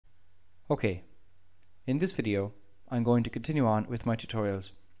Okay, in this video I'm going to continue on with my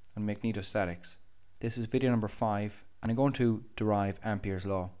tutorials on magnetostatics. This is video number 5 and I'm going to derive Ampere's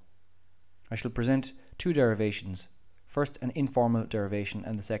law. I shall present two derivations, first an informal derivation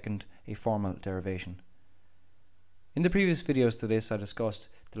and the second a formal derivation. In the previous videos to this I discussed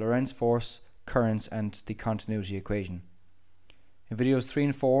the Lorentz force, currents and the continuity equation. In videos 3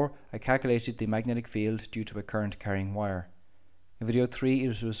 and 4 I calculated the magnetic field due to a current carrying wire. In video 3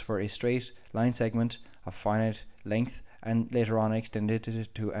 it was for a straight line segment of finite length, and later on I extended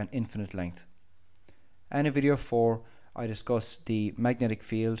it to an infinite length. And in video 4 I discussed the magnetic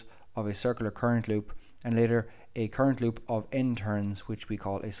field of a circular current loop and later a current loop of n turns, which we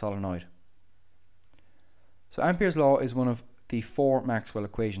call a solenoid. So Ampere's law is one of the 4 Maxwell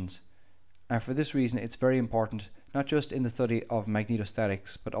equations, and for this reason it's very important not just in the study of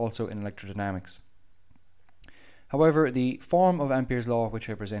magnetostatics but also in electrodynamics. However, the form of Ampere's law which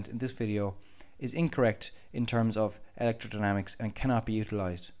I present in this video is incorrect in terms of electrodynamics and cannot be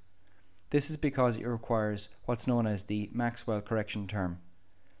utilized. This is because it requires what's known as the Maxwell Correction Term.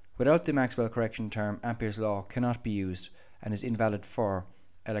 Without the Maxwell Correction Term, Ampere's law cannot be used and is invalid for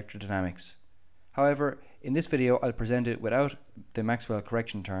electrodynamics. However, in this video I'll present it without the Maxwell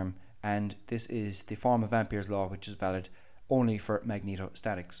Correction Term, and this is the form of Ampere's law which is valid only for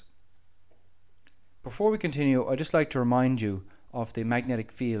magnetostatics. Before we continue, I'd just like to remind you of the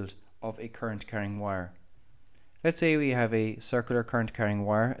magnetic field of a current carrying wire. Let's say we have a circular current carrying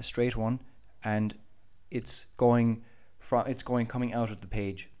wire, a straight one, and it's coming out of the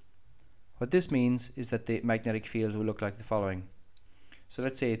page. What this means is that the magnetic field will look like the following. So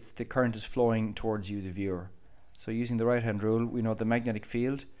let's say the current is flowing towards you, the viewer. So using the right hand rule, we know the magnetic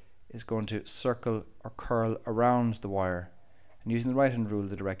field is going to circle or curl around the wire, and using the right hand rule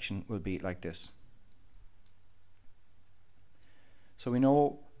the direction will be like this. So we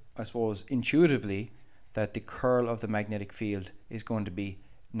know, I suppose, intuitively that the curl of the magnetic field is going to be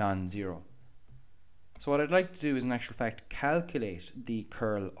non-zero. So what I'd like to do is in actual fact calculate the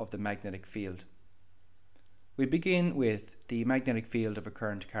curl of the magnetic field. We begin with the magnetic field of a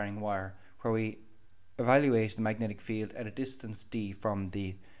current carrying wire, where we evaluate the magnetic field at a distance d from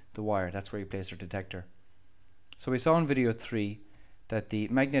the wire. That's where we place our detector. So we saw in video 3 that the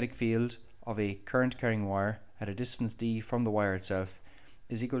magnetic field of a current carrying wire at a distance d from the wire itself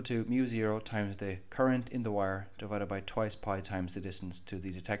is equal to mu0 times the current in the wire divided by twice pi times the distance to the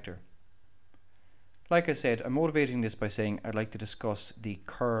detector. Like I said, I'm motivating this by saying I'd like to discuss the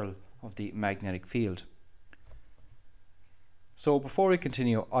curl of the magnetic field. So before we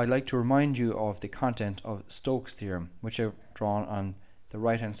continue, I'd like to remind you of the content of Stokes' theorem, which I've drawn on the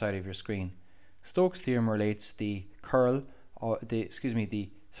right hand side of your screen. Stokes' theorem relates the curl, the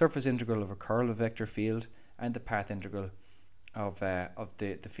surface integral of a curl of a vector field and the path integral of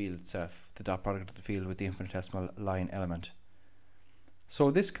the field itself, the dot product of the field with the infinitesimal line element.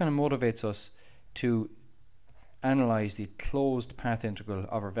 So this kind of motivates us to analyze the closed path integral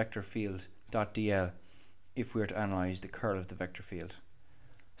of our vector field dot dl if we were to analyze the curl of the vector field.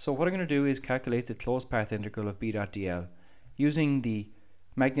 So what I'm going to do is calculate the closed path integral of b dot dl using the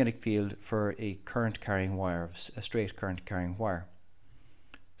magnetic field for a current carrying wire, a straight current carrying wire.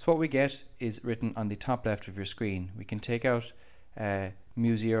 So what we get is written on the top left of your screen. We can take out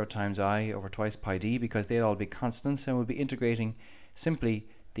mu0 times I over twice pi d because they'll all be constants, and we'll be integrating simply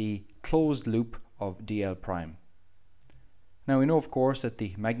the closed loop of dl prime. Now we know of course that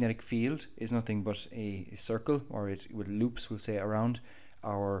the magnetic field is nothing but a circle, or with loops we'll say, around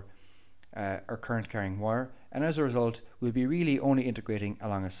our current carrying wire, and as a result we'll be really only integrating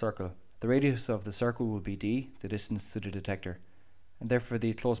along a circle. The radius of the circle will be d, the distance to the detector, and therefore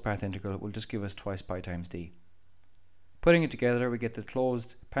the closed path integral will just give us twice pi times d. Putting it together we get the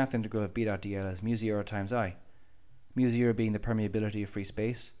closed path integral of b dot dl as mu0 times I, mu0 being the permeability of free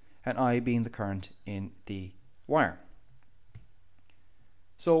space and I being the current in the wire.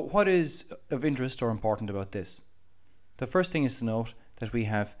 So what is of interest or important about this? The first thing is to note that we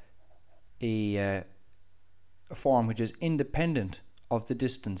have a form which is independent of the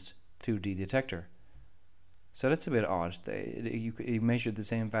distance to the detector. So that's a bit odd. You measure the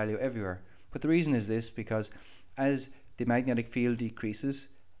same value everywhere. But the reason is this: because as the magnetic field decreases,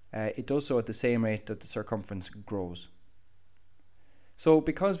 it does so at the same rate that the circumference grows. So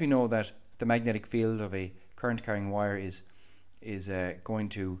because we know that the magnetic field of a current carrying wire is going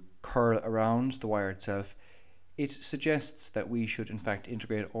to curl around the wire itself, it suggests that we should in fact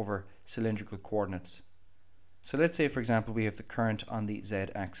integrate over cylindrical coordinates. So let's say, for example, we have the current on the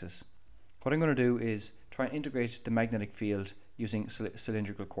z-axis. What I'm going to do is try and integrate the magnetic field using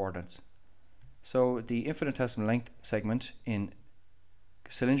cylindrical coordinates. So the infinitesimal length segment in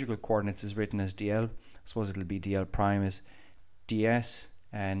cylindrical coordinates is written as dl. I suppose it'll be dl prime is ds,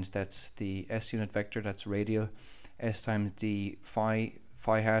 and that's the s unit vector, that's radial, s times d phi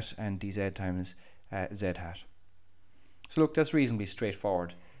hat, and dz times z hat. So look, that's reasonably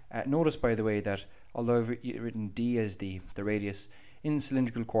straightforward. Notice, by the way, that although I've written d as the radius, in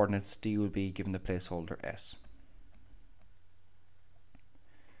cylindrical coordinates d will be given the placeholder s.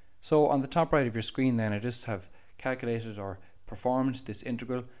 So on the top right of your screen then, I just have calculated or performed this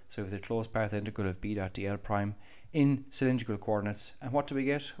integral, so with the closed path integral of b dot dl prime in cylindrical coordinates, and what do we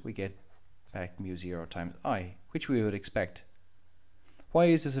get? We get back mu 0 times I, which we would expect. Why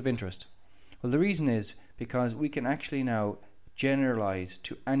is this of interest? Well, the reason is because we can actually now generalize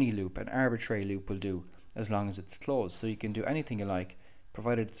to any loop. An arbitrary loop will do as long as it's closed. So you can do anything you like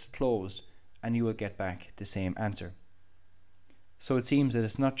provided it's closed, and you will get back the same answer. So it seems that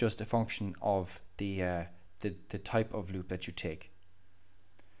it's not just a function of the type of loop that you take.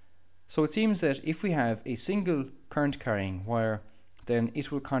 So it seems that if we have a single current carrying wire, then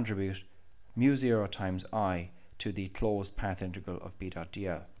it will contribute mu 0 times I to the closed path integral of b dot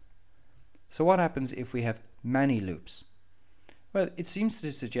dl. So what happens if we have many loops? Well, it seems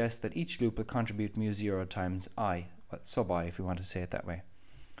to suggest that each loop will contribute mu 0 times I, well, sub I if we want to say it that way.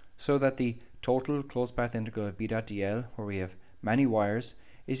 So that the total closed path integral of b dot dl, where we have many wires,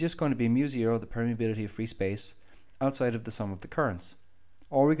 is just going to be mu 0, the permeability of free space, outside of the sum of the currents.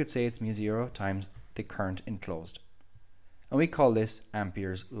 Or we could say it's mu 0 times the current enclosed. And we call this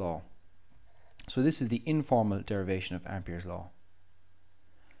Ampere's law. So this is the informal derivation of Ampere's law.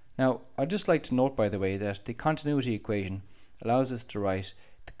 Now, I'd just like to note, by the way, that the continuity equation allows us to write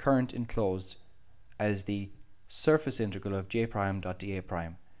the current enclosed as the surface integral of j prime dot dA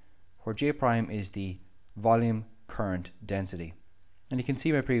prime, where j prime is the volume current density. And you can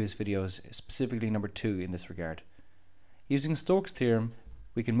see my previous videos, specifically number 2 in this regard. Using Stokes' theorem,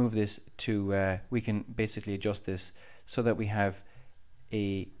 we can move this to, we can basically adjust this so that we have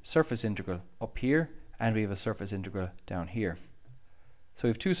a surface integral up here and we have a surface integral down here. So we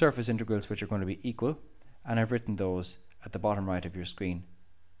have two surface integrals which are going to be equal, and I've written those at the bottom right of your screen.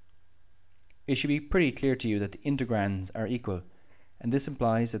 It should be pretty clear to you that the integrands are equal, and this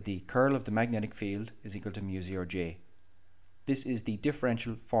implies that the curl of the magnetic field is equal to mu 0 j. This is the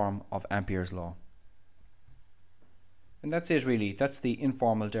differential form of Ampere's law. And that's it really, that's the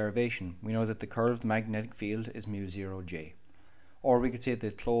informal derivation. We know that the curl of the magnetic field is mu 0 j. Or we could say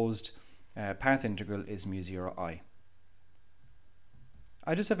the closed path integral is mu 0 I.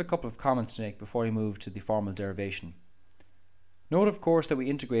 I just have a couple of comments to make before we move to the formal derivation. Note, of course, that we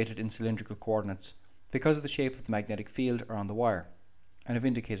integrated in cylindrical coordinates because of the shape of the magnetic field around the wire, and I've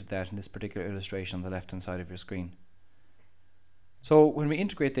indicated that in this particular illustration on the left hand side of your screen. So when we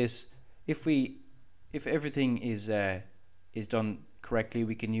integrate this, if everything is done correctly,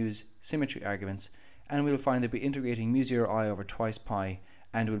 we can use symmetry arguments, and we'll find that we're integrating mu 0 I over twice pi,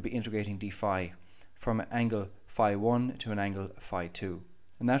 and we'll be integrating d phi from an angle phi 1 to an angle phi 2,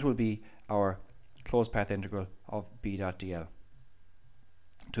 and that will be our closed path integral of b dot dl.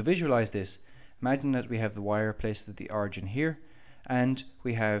 To visualize this, imagine that we have the wire placed at the origin here, and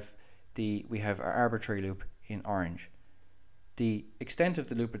we have our arbitrary loop in orange. The extent of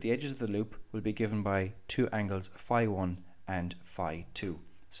the loop at the edges of the loop will be given by two angles phi 1 and phi 2.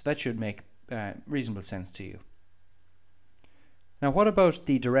 So that should make reasonable sense to you. Now, what about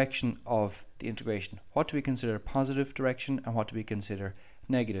the direction of the integration? What do we consider positive direction and what do we consider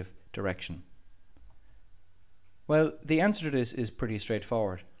negative direction? Well, the answer to this is pretty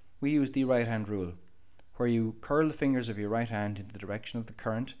straightforward. We use the right hand rule, where you curl the fingers of your right hand in the direction of the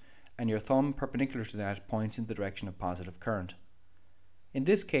current and your thumb perpendicular to that points in the direction of positive current. In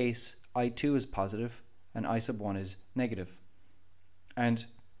this case, I2 is positive and I sub 1 is negative, and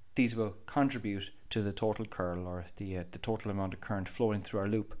these will contribute to the total curl, or the total amount of current flowing through our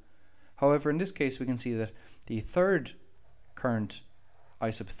loop. However, in this case we can see that the third current, I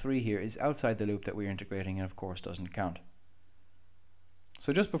sub 3 here, is outside the loop that we're integrating and of course doesn't count.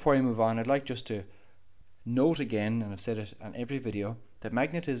 So just before I move on, I'd like just to note again, and I've said it on every video, that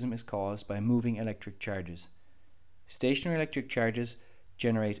magnetism is caused by moving electric charges. Stationary electric charges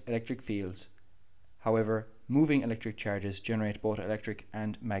generate electric fields. However, moving electric charges generate both electric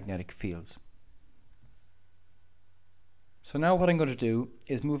and magnetic fields. So now what I'm going to do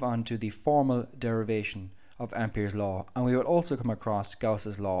is move on to the formal derivation of Ampere's law, and we will also come across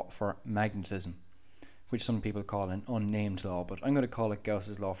Gauss's law for magnetism, which some people call an unnamed law, but I'm going to call it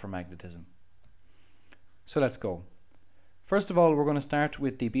Gauss's law for magnetism. So let's go. First of all, we're going to start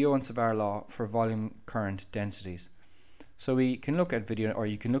with the Biot and Savart law for volume current densities. So we can look at video, or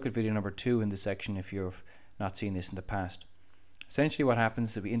you can look at video number 2 in this section if you've not seen this in the past. Essentially what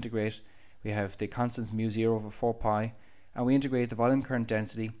happens is we integrate, we have the constants mu0 over 4 pi, and we integrate the volume current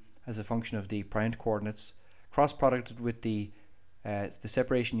density as a function of the primed coordinates, cross-producted with the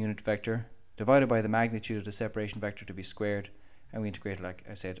separation unit vector, divided by the magnitude of the separation vector to be squared, and we integrate, like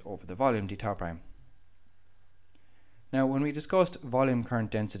I said, over the volume d tau prime. Now when we discussed volume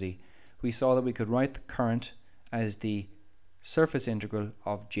current density, we saw that we could write the current as the surface integral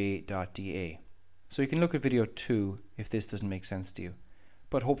of j dot dA. So you can look at video 2 if this doesn't make sense to you,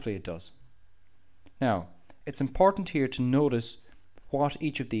 but hopefully it does. Now, it's important here to notice what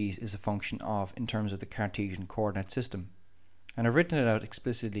each of these is a function of in terms of the Cartesian coordinate system. And I've written it out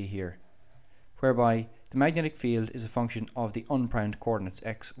explicitly here, whereby the magnetic field is a function of the unprimed coordinates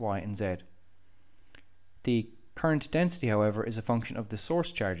x, y, and z. The current density, however, is a function of the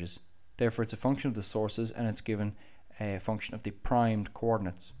source charges. Therefore, it's a function of the sources, and it's given a function of the primed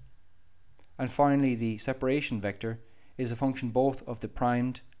coordinates. And finally, the separation vector is a function both of the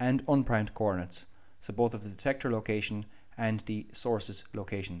primed and unprimed coordinates, so both of the detector location and the source's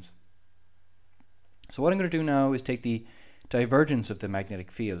locations. So what I'm going to do now is take the divergence of the magnetic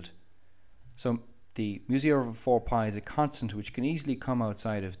field. So the mu0 over 4 pi is a constant which can easily come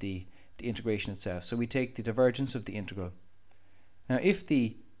outside of the integration itself. So we take the divergence of the integral. Now if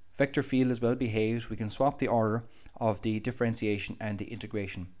the vector field is well behaved, we can swap the order of the differentiation and the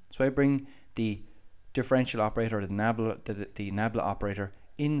integration. So I bring the differential operator, or the nabla operator,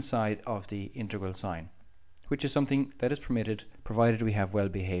 inside of the integral sign, which is something that is permitted provided we have well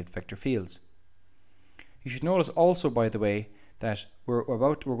behaved vector fields. You should notice also, by the way, that we're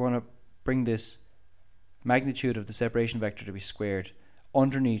going to bring this magnitude of the separation vector to be squared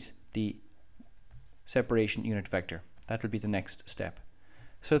underneath the separation unit vector. That will be the next step.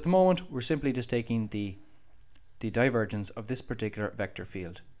 So at the moment we're simply just taking the divergence of this particular vector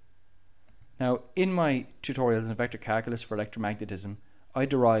field. Now in my tutorials in vector calculus for electromagnetism, I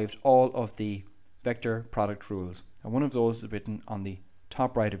derived all of the vector product rules, and one of those is written on the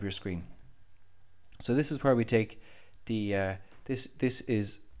top right of your screen. So this is where we take the this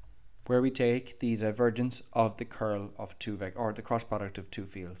is where we take the divergence of the curl of two or the cross product of two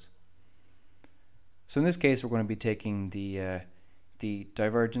fields. So in this case, we're going to be taking the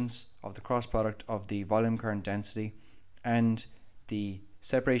divergence of the cross product of the volume current density and the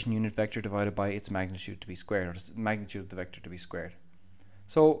separation unit vector divided by its magnitude to be squared, or the magnitude of the vector to be squared.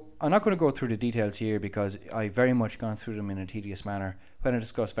 So I'm not going to go through the details here because I very much gone through them in a tedious manner when I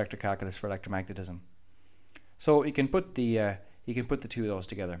discuss vector calculus for electromagnetism. So you can put the two of those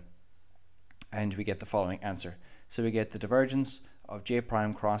together, and we get the following answer. So we get the divergence of j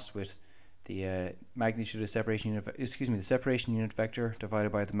prime crossed with the magnitude of the separation unit, the separation unit vector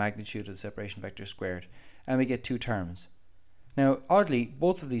divided by the magnitude of the separation vector squared, and we get two terms. Now, oddly,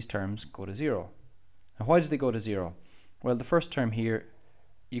 both of these terms go to 0. Now, why do they go to 0? Well, the first term here,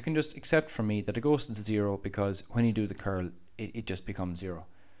 you can just accept from me that it goes to 0 because when you do the curl, it just becomes 0.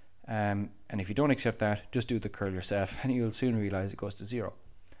 And if you don't accept that, just do the curl yourself and you'll soon realize it goes to 0.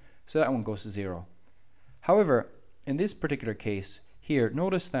 So that one goes to 0. However, in this particular case here,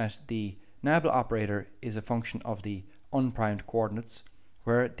 notice that the nabla operator is a function of the unprimed coordinates,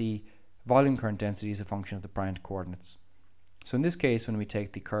 where the volume current density is a function of the primed coordinates. So in this case, when we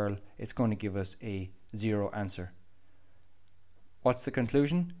take the curl, it's going to give us a 0 answer. What's the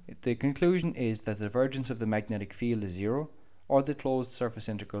conclusion? The conclusion is that the divergence of the magnetic field is 0, or the closed surface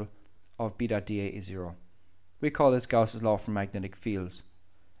integral of b dot dA is 0. We call this Gauss's law for magnetic fields.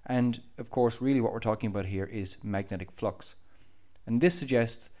 And of course, really what we're talking about here is magnetic flux. And this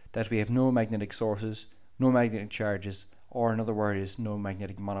suggests that we have no magnetic sources, no magnetic charges, or another word is no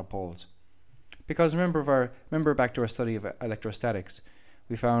magnetic monopoles. Because remember back to our study of electrostatics,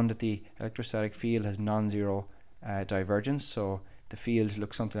 we found that the electrostatic field has non-zero divergence, so the field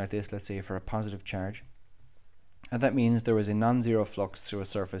looks something like this, let's say for a positive charge. And that means there is a non-zero flux through a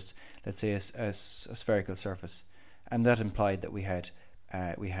surface, let's say a spherical surface. And that implied that we had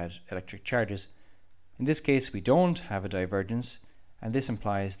electric charges. In this case, we don't have a divergence, and this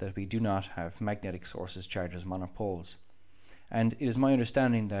implies that we do not have magnetic sources, charges, monopoles. And it is my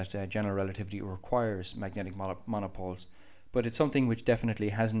understanding that general relativity requires magnetic monopoles, but it's something which definitely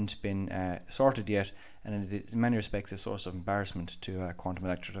hasn't been sorted yet, and it is in many respects a source of embarrassment to quantum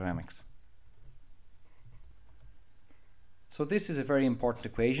electrodynamics. So this is a very important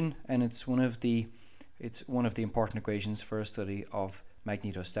equation, and it's one of the important equations for a study of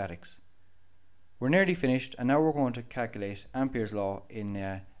magnetostatics. We're nearly finished, and now we're going to calculate Ampere's law in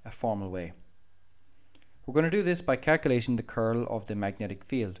a formal way. We're going to do this by calculating the curl of the magnetic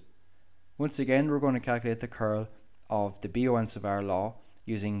field. Once again, we're going to calculate the curl of the Biot-Savart law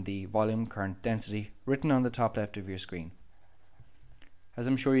using the volume current density written on the top left of your screen. As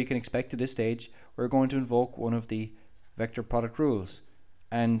I'm sure you can expect at this stage, we're going to invoke one of the vector product rules.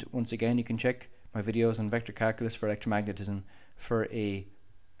 And once again, you can check my videos on vector calculus for electromagnetism for a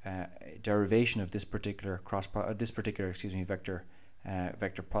derivation of this particular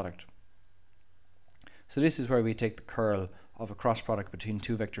vector product. So this is where we take the curl of a cross product between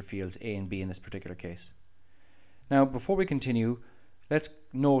two vector fields A and B in this particular case. Now, before we continue, let's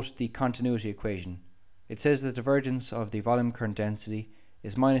note the continuity equation. It says the divergence of the volume current density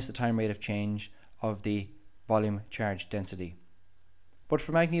is minus the time rate of change of the volume charge density. But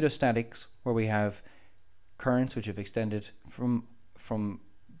for magnetostatics, where we have currents which have extended from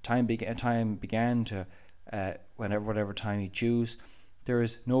time began to whatever time you choose, there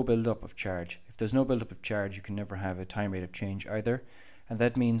is no build-up of charge. If there's no build-up of charge, you can never have a time rate of change either, and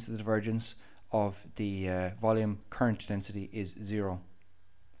that means the divergence of the volume current density is 0.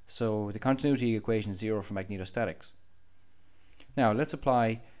 So the continuity equation is 0 for magnetostatics. Now let's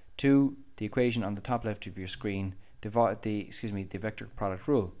apply to the equation on the top left of your screen the vector product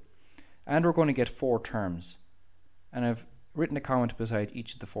rule, and we're going to get 4 terms, and I've written a comment beside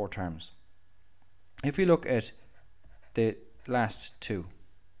each of the 4 terms. If we look at the last two,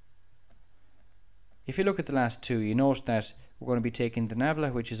 you note that we're going to be taking the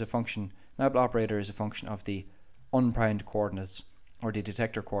nabla, which is a function, nabla operator is a function of the unprimed coordinates or the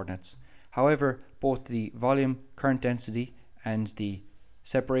detector coordinates. However, both the volume current density and the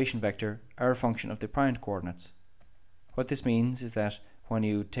separation vector are a function of the primed coordinates. What this means is that when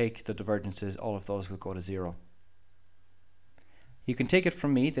you take the divergences, all of those will go to 0. You can take it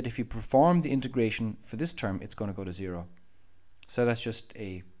from me that if you perform the integration for this term, it's going to go to 0. So that's just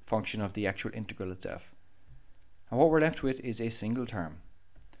a function of the actual integral itself. And what we're left with is a single term.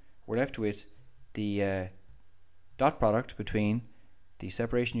 We're left with the dot product between the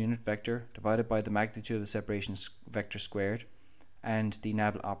separation unit vector divided by the magnitude of the separation vector squared and the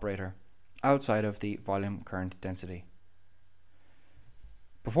nabla operator outside of the volume current density.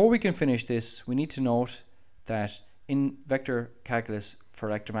 Before we can finish this, we need to note that in vector calculus for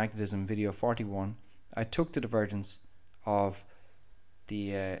electromagnetism video 41, I took the divergence of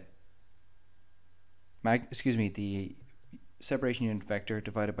the the separation unit vector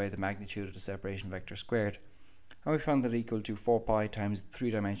divided by the magnitude of the separation vector squared, and we found that equal to 4 pi times the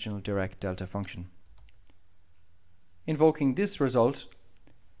 3-dimensional Dirac delta function. Invoking this result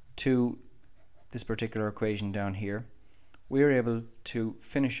to this particular equation down here, we are able to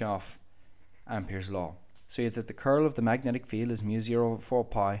finish off Ampere's law. So you have that the curl of the magnetic field is mu0 over 4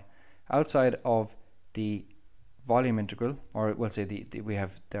 pi outside of the volume integral, or we'll say we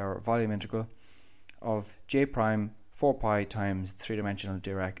have their volume integral of j prime 4 pi times 3-dimensional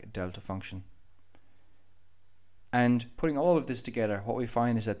Dirac delta function. And putting all of this together, what we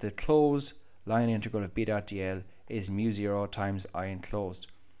find is that the closed line integral of b dot dl is mu0 times I enclosed.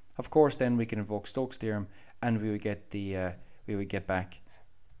 Of course, then we can invoke Stokes' theorem, and we would get back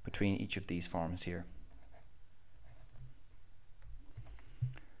between each of these forms here.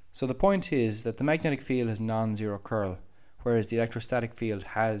 So the point is that the magnetic field has non-zero curl, whereas the electrostatic field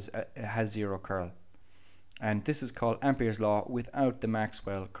has zero curl. And this is called Ampere's law without the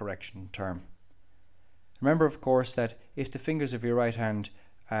Maxwell correction term. Remember, of course, that if the fingers of your right hand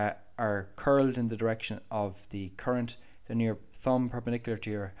are curled in the direction of the current, then your thumb perpendicular to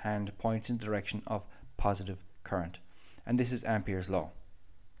your hand points in the direction of positive current. And this is Ampere's law.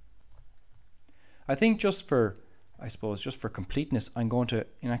 I think just for completeness, I'm going to,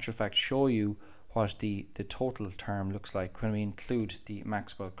 in actual fact, show you what the total term looks like when we include the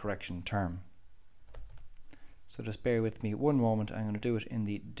Maxwell correction term. So just bear with me one moment. I'm going to do it in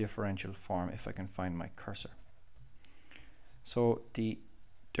the differential form if I can find my cursor. So the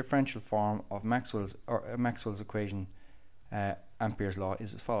differential form of Maxwell's equation, Ampere's law,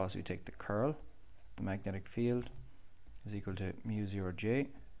 is as follows. We take the curl, the magnetic field is equal to mu0j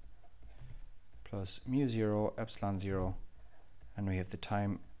plus mu0 epsilon 0, and we have the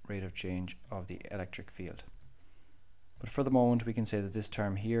time rate of change of the electric field. But for the moment, we can say that this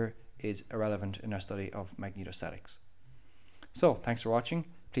term here is irrelevant in our study of magnetostatics. So, thanks for watching.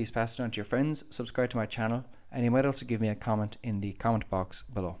 Please pass it on to your friends, subscribe to my channel, and you might also give me a comment in the comment box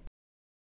below.